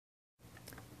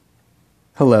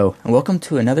Hello, and welcome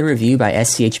to another review by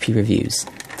S.CH.P Reviews.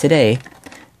 Today,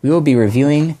 we will be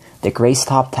reviewing the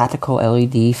Gracetop Tactical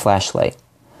LED Flashlight.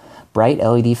 Bright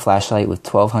LED flashlight with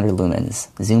 1200 lumens,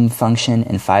 zoom function,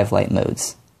 and 5 light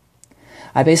modes.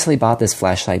 I basically bought this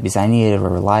flashlight because I needed a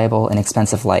reliable and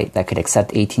expensive light that could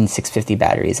accept 18650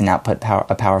 batteries and output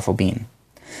a powerful beam.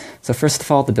 So first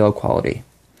of all, the build quality.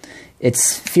 It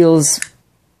feels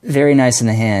very nice in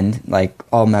the hand, like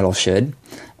all metal should.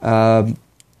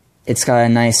 It's got a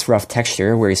nice rough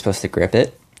texture where you're supposed to grip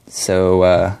it,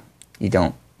 so you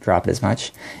don't drop it as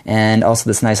much. And also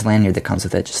this nice lanyard that comes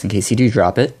with it, just in case you do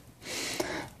drop it.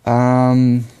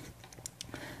 The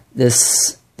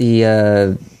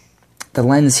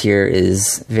lens here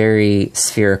is very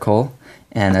spherical,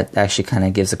 and that actually kind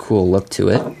of gives a cool look to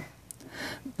it.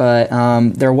 But I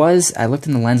looked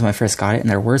in the lens when I first got it, and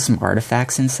there were some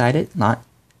artifacts inside it. Not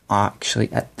actually,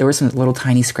 there were some little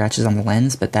tiny scratches on the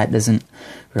lens, but that doesn't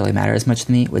really matter as much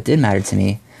to me. What did matter to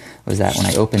me was that when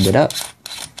I opened it up,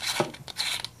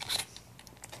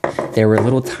 there were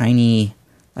little tiny,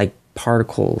 like,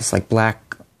 particles, like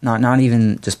black, not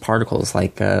even just particles,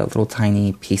 like little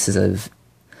tiny pieces of,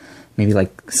 maybe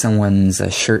like someone's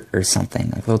shirt or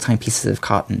something, like little tiny pieces of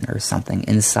cotton or something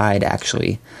inside,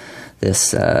 actually,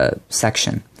 this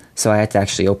section. So I had to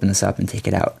actually open this up and take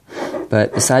it out.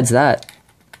 But besides that,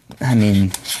 I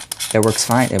mean, it works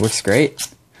fine. It works great.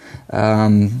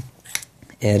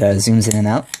 It zooms in and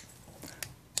out,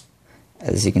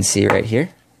 as you can see right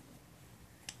here.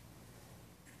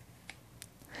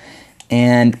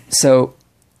 And so,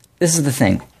 this is the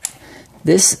thing.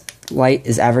 This light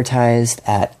is advertised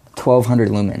at 1200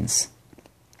 lumens.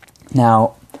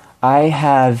 Now, I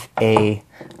have a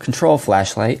control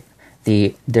flashlight,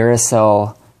 the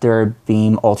Duracell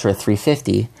DuraBeam Ultra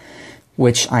 350,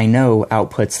 which I know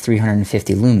outputs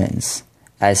 350 lumens,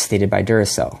 as stated by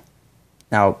Duracell.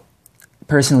 Now,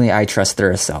 personally, I trust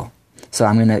Duracell, so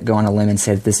I'm going to go on a limb and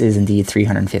say that this is indeed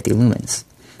 350 lumens.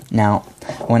 Now,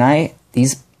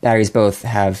 these batteries both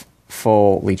have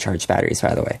fully charged batteries,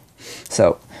 by the way.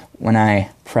 So, when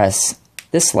I press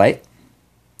this light,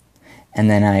 and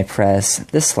then I press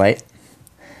this light,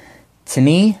 to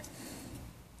me,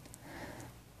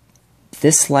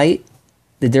 this light,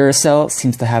 the Duracell,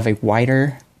 seems to have a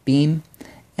wider beam,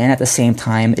 and at the same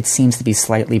time, it seems to be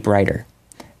slightly brighter.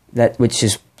 Which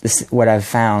is what I've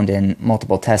found in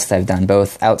multiple tests I've done,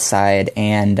 both outside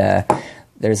and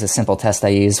there's a simple test I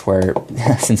use where,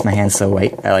 since my hand's so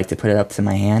white, I like to put it up to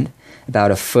my hand, about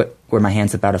a foot, where my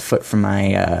hand's about a foot from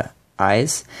my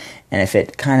eyes, and if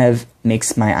it kind of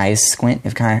makes my eyes squint,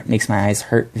 if it kind of makes my eyes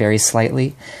hurt very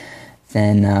slightly,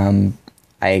 then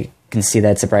I can see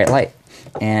that it's a bright light.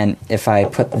 And if I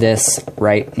put this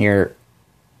right near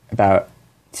about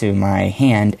to my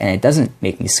hand and it doesn't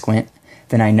make me squint,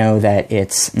 then I know that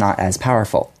it's not as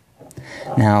powerful.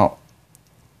 Now,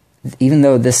 even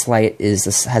though this light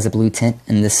has a blue tint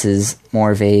and this is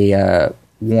more of a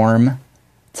warm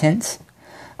tint,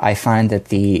 I find that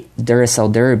the Duracell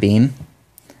DuraBeam,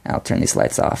 I'll turn these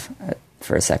lights off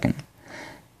for a second.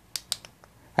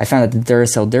 I found that the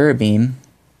Duracell DuraBeam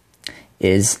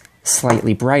is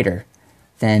slightly brighter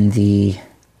than the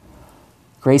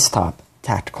Gracetop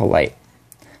tactical light.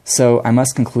 So I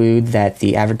must conclude that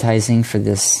the advertising for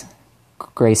this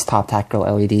Gracetop tactical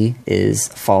LED is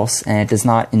false, and it does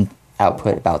not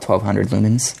output about 1200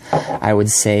 lumens. I would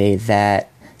say that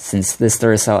since this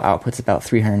Duracell outputs about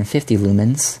 350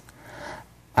 lumens,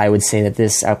 I would say that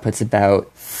this outputs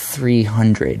about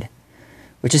 300,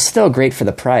 which is still great for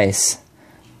the price,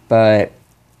 but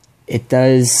it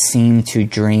does seem to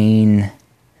drain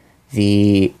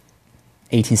the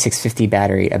 18650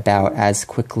 battery about as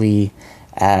quickly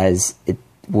as it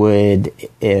would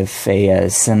if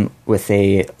with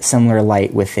a similar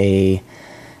light with a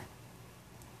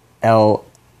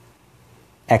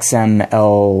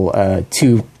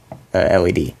XML2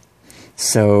 LED.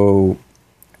 So,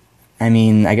 I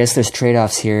mean, I guess there's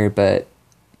trade-offs here, but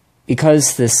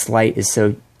because this light is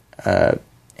so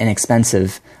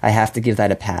inexpensive, I have to give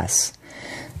that a pass.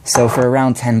 So for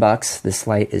around $10, this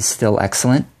light is still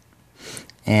excellent.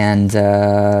 And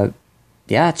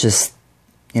yeah, just,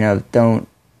 you know, don't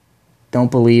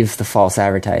believe the false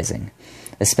advertising,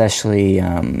 especially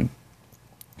you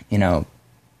know,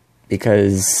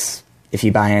 because if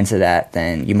you buy into that,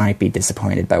 then you might be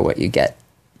disappointed by what you get.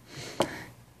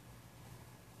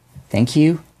 Thank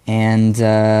you, and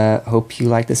hope you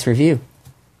like this review.